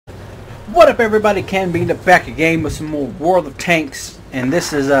What up, everybody? Ken being back again with some more World of Tanks, and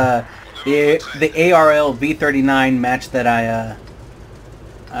this is the ARL V39 match that I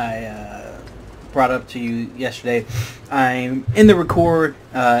brought up to you yesterday. I'm in the record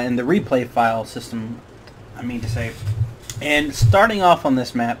in the replay file system, I mean to say, and starting off on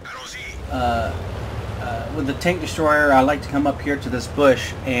this map with the tank destroyer. I like to come up here to this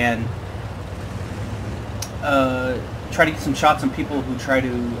bush and try to get some shots on people who try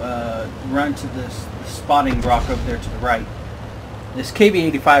to run to this spotting rock over there to the right. This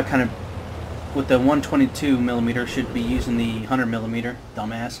KV-85 kind of, with the 122mm, should be using the 100mm,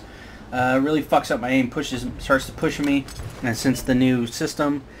 dumbass. Really fucks up my aim, starts to push me, and since the new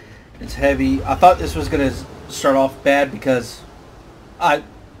system, it's heavy. I thought this was going to start off bad because I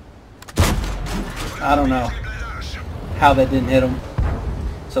don't know how that didn't hit him.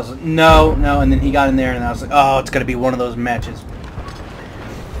 So I was like, no, and then he got in there, and I was like, oh, it's going to be one of those matches.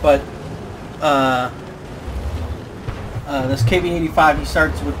 But, this KV-85, he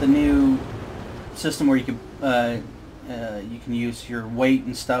starts with the new system where you can use your weight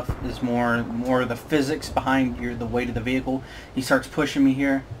and stuff. Is more of the physics behind the weight of the vehicle. He starts pushing me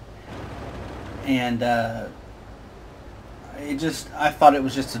here, and I thought it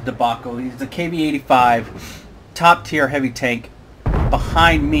was just a debacle. He's a KV-85, top tier heavy tank,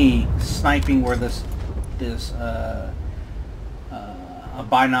 behind me, sniping where this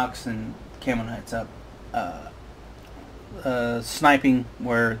binocs and camo nets up, sniping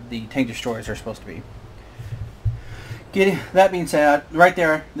where the tank destroyers are supposed to be. That being said, right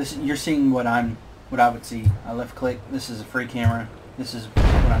there, you're seeing what I would see. I left click. This is a free camera. This is what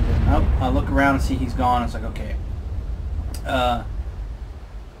I'm doing. Oh, I look around and see he's gone. It's like, okay.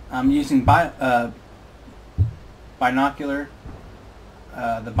 I'm using binocular.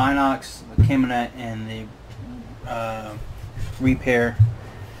 The binocs, the camo net, and the repair.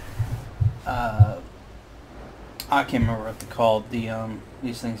 I can't remember what they're called.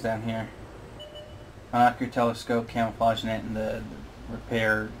 These things down here. Binocular, telescope, camouflage net, and the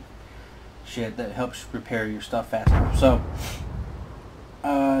repair shit that helps repair your stuff faster. So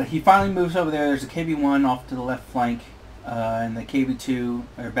he finally moves over there. There's a KV-1 off to the left flank, and the KV-2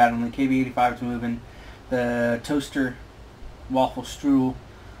 are battling. The KV-85 is moving. The toaster waffle strudel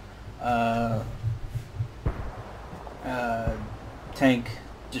tank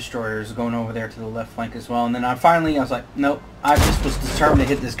destroyers going over there to the left flank as well. And then I was like, nope, I just was determined to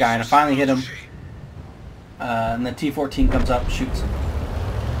hit this guy, and I finally hit him. And the T-14 comes up and shoots him.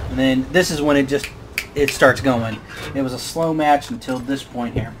 And then this is when it starts going. It was a slow match until this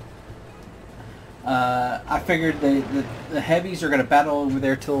point here. I figured the heavies are going to battle over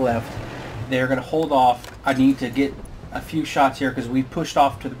there to the left. They're going to hold off. I need to get a few shots here because we pushed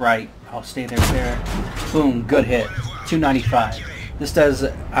off to the right. I'll stay there. Boom, good hit. 295. This does.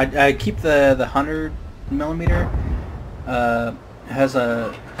 I keep the 100mm. Has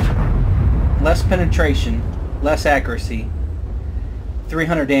a less penetration, less accuracy,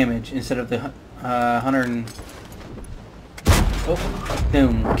 300 damage instead of the 100. Oh,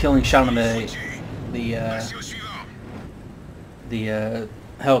 boom! Killing shot on the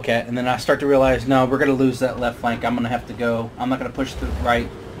Hellcat, and then I start to realize, no, we're going to lose that left flank. I'm going to have to go. I'm not going to push to the right.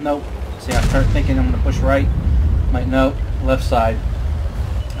 Nope. See, I start thinking I'm going to push right. I'm like, nope, left side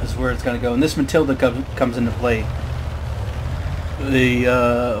is where it's going to go. And this Matilda comes into play.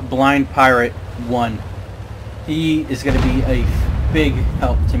 The Blind Pirate 1. He is going to be a big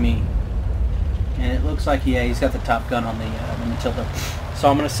help to me. And it looks like, yeah, he's got the top gun on the Matilda. So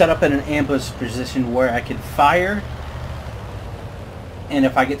I'm going to set up in an ambush position where I can fire. And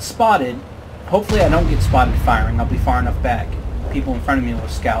if I get spotted, hopefully I don't get spotted firing. I'll be far enough back. People in front of me will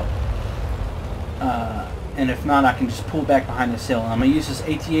scout. And if not, I can just pull back behind this hill. I'm going to use this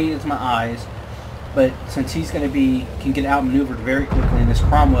AT-8 as my eyes. But since he's going to can get outmaneuvered very quickly in this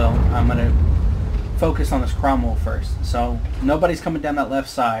Cromwell, I'm going to focus on this Cromwell first. So nobody's coming down that left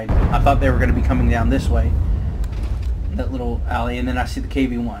side. I thought they were going to be coming down this way. That little alley. And then I see the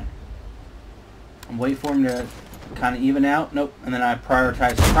KV-1. I'm waiting for him to kind of even out. Nope. And then I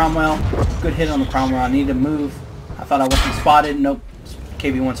prioritize the Cromwell. Good hit on the Cromwell. I need to move. I thought I wasn't spotted. Nope.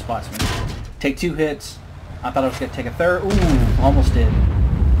 KV-1 spots me. Take 2 hits. I thought I was going to take a third. Ooh, almost did.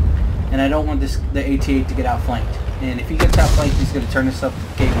 And I don't want the AT-8 to get outflanked. And if he gets outflanked, he's going to turn this up to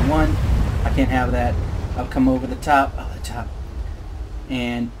KV-1. I can't have that. I'll come over the top. Oh, the top.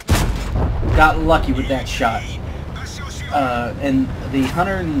 And got lucky with that shot. And the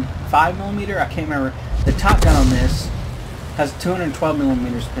 105mm, I can't remember. The top gun on this has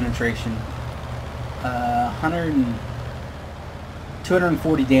 212mm penetration.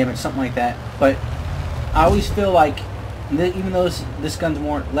 240 damage, something like that. But I always feel like even though this gun's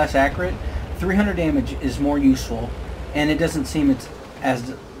less accurate, 300 damage is more useful, and it doesn't seem it's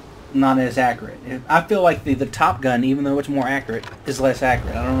as not as accurate. I feel like the top gun, even though it's more accurate, is less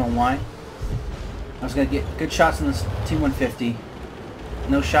accurate. I don't know why. I was gonna get good shots on this T150.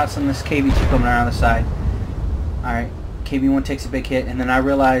 No shots on this KV2 coming around the side. All right, KV1 takes a big hit, and then I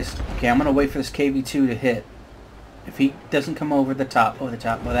realized, okay, I'm gonna wait for this KV2 to hit. If he doesn't come over the top, of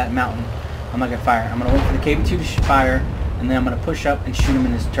that mountain, I'm not gonna fire. I'm gonna wait for the KV2 to fire, and then I'm gonna push up and shoot him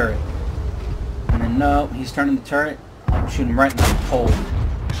in his turret. And then no, he's turning the turret. I'll shoot him right in the hole.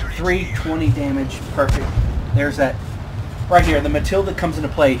 320 damage, perfect. There's that right here. The Matilda comes into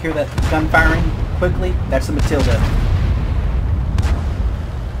play. Hear that gun firing quickly? That's the Matilda.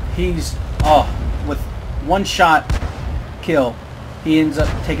 He's with one shot kill, he ends up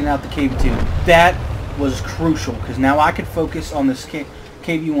taking out the KV2. That was crucial because now I could focus on this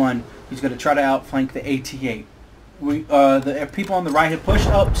KV1. He's going to try to outflank the AT-8. The people on the right have pushed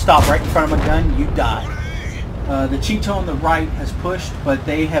up. Stop right in front of my gun. You die. The Cheeto on the right has pushed, but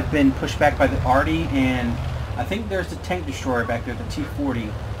they have been pushed back by the Arty, and I think there's the tank destroyer back there, the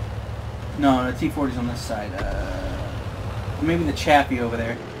T-40. No, the T-40's on this side. Maybe the Chaffee over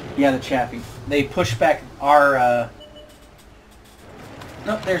there. Yeah, the Chaffee. They pushed back our...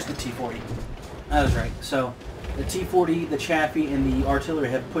 Nope, there's the T-40. I was right. So, the T-40, the Chaffee, and the artillery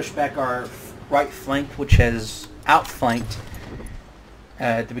have pushed back our right flank, which has outflanked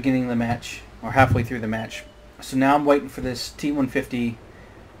at the beginning of the match, or halfway through the match. So now I'm waiting for this T-150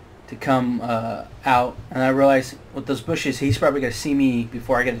 to come out, and I realize with those bushes, he's probably going to see me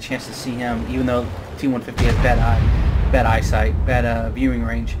before I get a chance to see him, even though T-150 has bad eyesight, bad viewing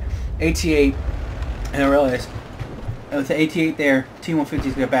range. AT-8, and I realize with the AT-8 there, T-150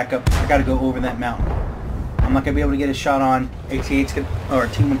 is going to back up. I got to go over that mountain. I'm not going to be able to get a shot on. AT-8's or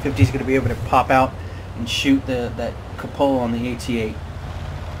T-150 is going to be able to pop out and shoot that cupola on the AT-8.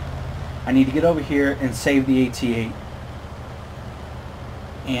 I need to get over here and save the AT-8.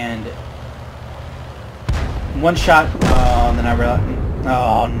 And one shot, and then I realized,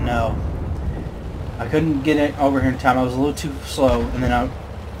 oh no. I couldn't get it over here in time. I was a little too slow, and then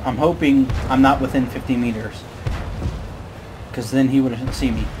I'm hoping I'm not within 50 meters. Because then he wouldn't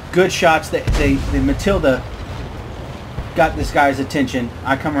see me. Good shots. The Matilda got this guy's attention.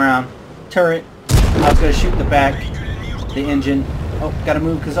 I come around. Turret. I was going to shoot the back. The engine. Oh, got to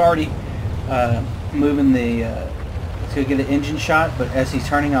move because already moving the... to get an engine shot, but as he's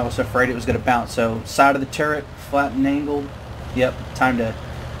turning, I was afraid it was going to bounce. So, side of the turret, flat and angled. Yep, time to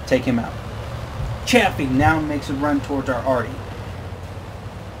take him out. Chaffee now makes a run towards our Arty.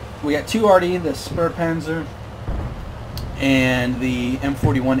 We got two Arty, the Spähpanzer and the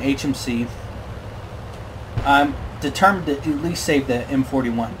M41 HMC. I'm determined to at least save the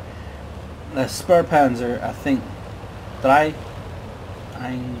M41. The Spähpanzer, I think,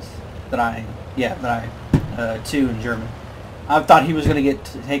 two in German. I thought he was going to get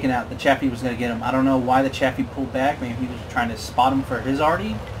taken out. The Chaffee was going to get him. I don't know why the Chaffee pulled back. Maybe he was trying to spot him for his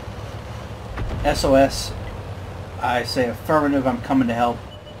Arty. SOS. I say affirmative. I'm coming to help.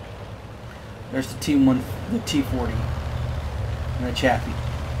 There's the T1, the T40, and the Chaffee.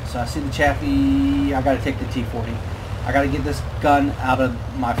 So I see the Chaffee. I got to take the T40. I got to get this gun out of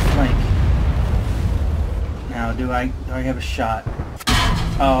my flank. Now, do I have a shot?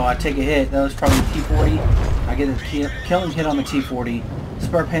 Oh, I take a hit. That was probably the T40. I get a killing hit on the T40.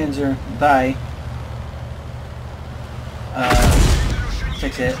 Spähpanzer die.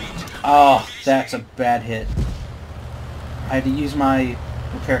 Takes a hit. Oh, that's a bad hit. I had to use my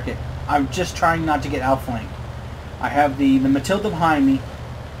repair kit. I'm just trying not to get outflanked. I have the Matilda behind me.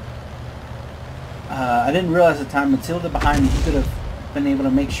 I didn't realize at the time Matilda behind me. He could have been able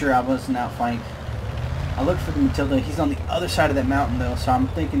to make sure I wasn't outflanked. I looked for the Matilda. He's on the other side of that mountain, though, so I'm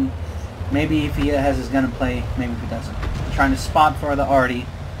thinking maybe if he has his gun in play, maybe if he doesn't. I'm trying to spot for the Arty.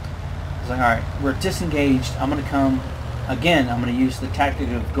 I was like, alright, we're disengaged. I'm going to come, again, I'm going to use the tactic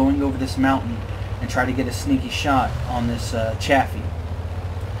of going over this mountain and try to get a sneaky shot on this Chaffee.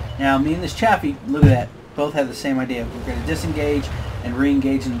 Now, me and this Chaffee, look at that, both have the same idea. We're going to disengage and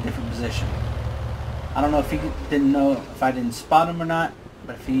re-engage in a different position. I don't know if he didn't know if I didn't spot him or not,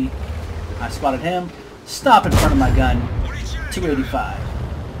 but if I spotted him. Stop in front of my gun. 285.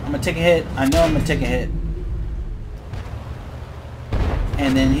 I'm going to take a hit. I know I'm going to take a hit.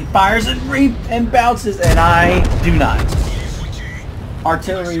 And then he fires and bounces, and I do not.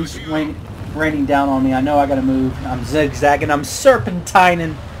 Artillery's raining down on me. I know I got to move. I'm zigzagging. I'm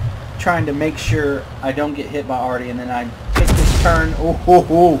serpentining, trying to make sure I don't get hit by Arty. And then I take this turn.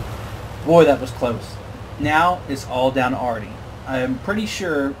 Oh, boy, that was close. Now it's all down to Arty. I'm pretty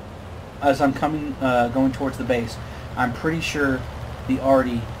sure, as I'm going towards the base, I'm pretty sure the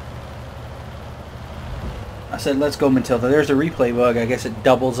Artie... I said, let's go Matilda. There's a replay bug. I guess it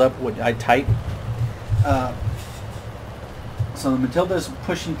doubles up what I type. So the Matilda's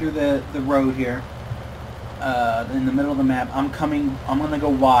pushing through the road here. In the middle of the map. I'm going to go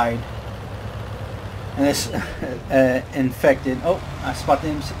wide. And this infected... Oh, I spot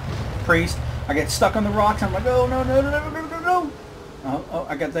the priest. I get stuck on the rocks. I'm like, oh, no, no, no, no, no, no, no. Oh,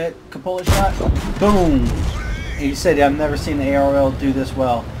 I got that Capola shot. Boom. He said, I've never seen the ARL do this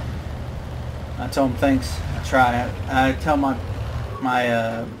well. I told him, thanks. I try. I tell my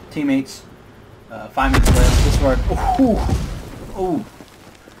teammates, 5 minutes left. This is where... Ooh.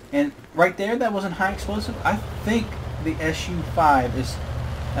 And right there, that wasn't high explosive. I think the SU-5 is...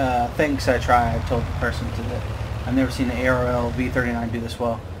 thanks, I try. I told the person to that. I've never seen the ARL V39 do this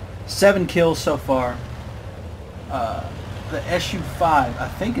well. 7 kills so far. The SU-5, I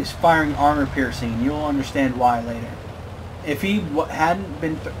think, is firing armor piercing. You'll understand why later. If he hadn't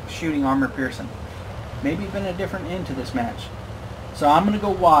been shooting armor piercing, maybe been a different end to this match. So I'm going to go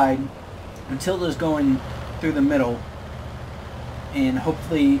wide. Matilda's going through the middle and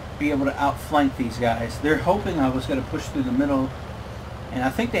hopefully be able to outflank these guys. They're hoping I was going to push through the middle, and I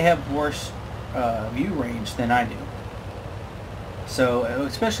think they have worse view range than I do. So,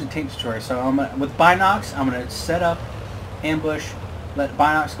 especially Tank Destroyer. So with Binox, I'm going to set up, ambush, let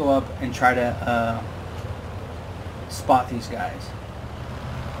Binox go up, and try to spot these guys.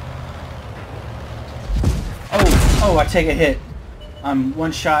 Oh, I take a hit. I'm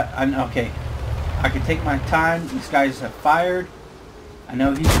one shot. Okay. I can take my time. These guys have fired. I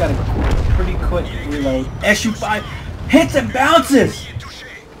know he's got a pretty quick reload. SU-5 hits and bounces!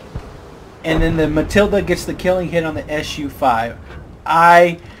 And then the Matilda gets the killing hit on the SU-5.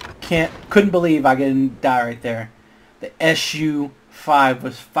 I couldn't believe I didn't die right there. The SU-5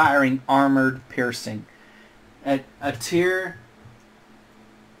 was firing armored piercing. At a tier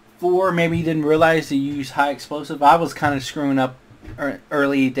 4, maybe he didn't realize to use high explosive. I was kind of screwing up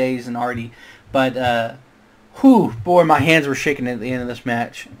early days in Artie, but boy, my hands were shaking at the end of this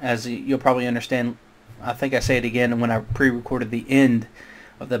match, as you'll probably understand. I think I say it again when I pre-recorded the end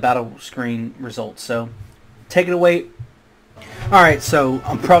of the battle screen results. So take it away. All right, so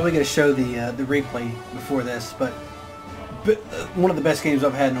I'm probably going to show the replay before this, but one of the best games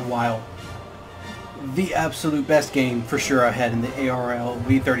I've had in a while. The absolute best game for sure I had in the ARL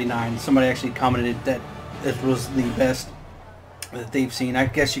V39. Somebody actually commented that this was the best that they've seen. I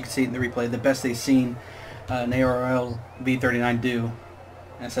guess you can see it in the replay. The best they've seen an ARL V39 do.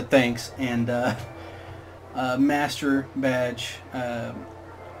 And I said thanks. And Master badge.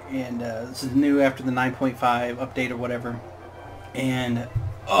 And this is new after the 9.5 update or whatever. And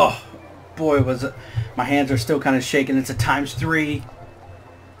oh boy, was it! My hands are still kind of shaking. It's a ×3.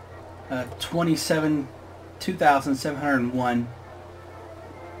 2,701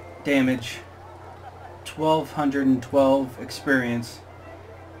 damage, 1,212 experience,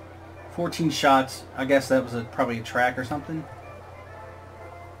 14 shots. I guess that was probably a track or something.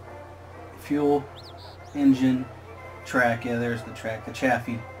 Fuel, engine, track. Yeah, there's the track, the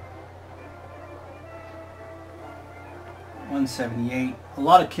Chaffee. 178. A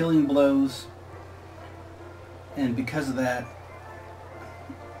lot of killing blows, and because of that,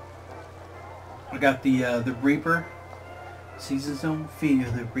 I got the Reaper. Seasons don't fear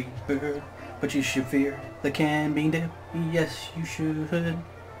the Reaper, but you should fear the Kambing Dip. Yes, you should. The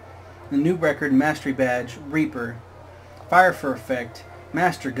new record, Mastery Badge, Reaper, Fire for Effect,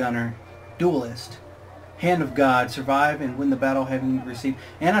 Master Gunner, Duelist, Hand of God, survive and win the battle having received.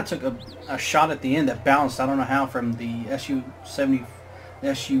 And I took a shot at the end that bounced, I don't know how, from the SU-70,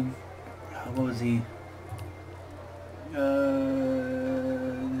 what was he?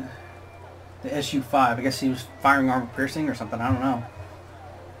 The SU-5. I guess he was firing armor piercing or something. I don't know.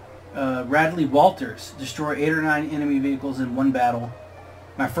 Radley Walters. Destroy 8 or 9 enemy vehicles in one battle.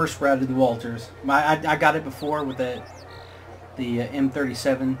 My first Radley Walters. I got it before with the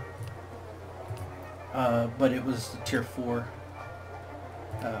M37. But it was tier 4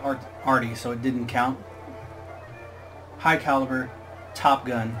 Artie, so it didn't count. High caliber. Top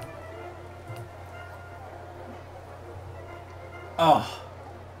gun. Oh.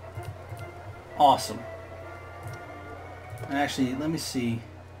 Awesome. And actually, let me see.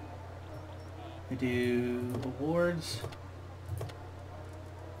 I do awards,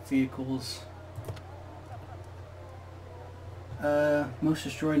 vehicles, most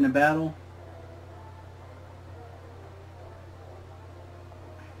destroyed in a battle.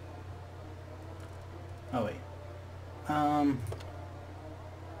 Oh wait.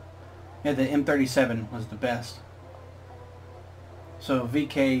 Yeah, the M37 was the best. So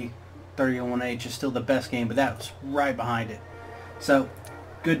VK ARL31H is still the best game, but that's right behind it. So,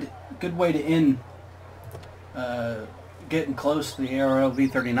 good way to end getting close to the ARL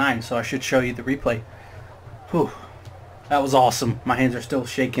V39, so I should show you the replay. Whew. That was awesome. My hands are still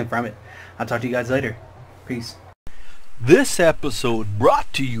shaking from it. I'll talk to you guys later. Peace. This episode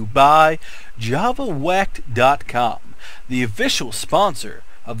brought to you by JavaWhacked.com, the official sponsor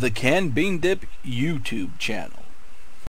of the Can Bean Dip YouTube channel.